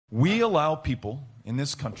We allow people in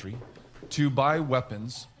this country to buy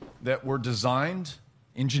weapons that were designed,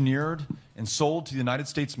 engineered, and sold to the United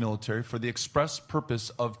States military for the express purpose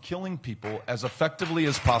of killing people as effectively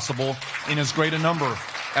as possible in as great a number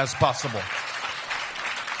as possible.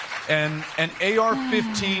 And an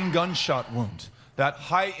AR-15 gunshot wound, that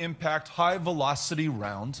high-impact, high-velocity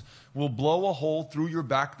round, will blow a hole through your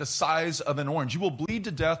back the size of an orange. You will bleed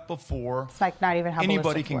to death before it's like not even how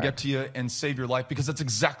anybody can work. get to you and save your life, because that's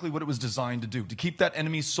exactly what it was designed to do, to keep that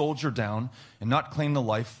enemy soldier down and not claim the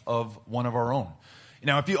life of one of our own.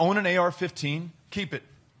 Now, if you own an AR-15, keep it.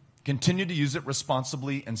 Continue to use it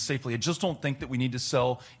responsibly and safely. I just don't think that we need to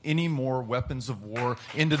sell any more weapons of war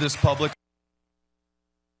into this public.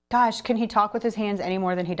 Gosh, can he talk with his hands any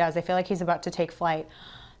more than he does? I feel like he's about to take flight.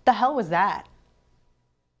 The hell was that?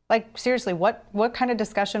 Like, seriously, what kind of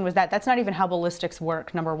discussion was that? That's not even how ballistics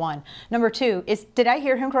work, number one. Number two, did I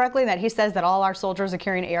hear him correctly that he says that all our soldiers are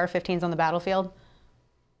carrying AR-15s on the battlefield?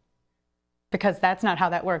 Because that's not how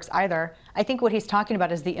that works either. I think what he's talking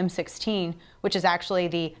about is the M16, which is actually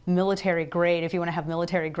the military grade, if you want to have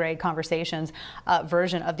military grade conversations,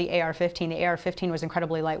 version of the AR-15. The AR-15 was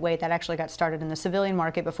incredibly lightweight. That actually got started in the civilian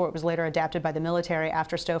market before it was later adapted by the military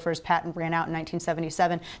after Stouffer's patent ran out in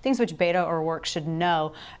 1977. Things which Beto or Work should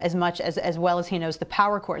know as well as he knows the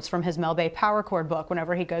power chords from his Mel Bay power chord book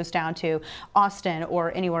whenever he goes down to Austin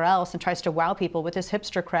or anywhere else and tries to wow people with his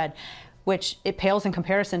hipster cred, which it pales in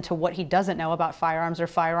comparison to what he doesn't know about firearms or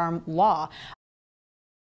firearm law.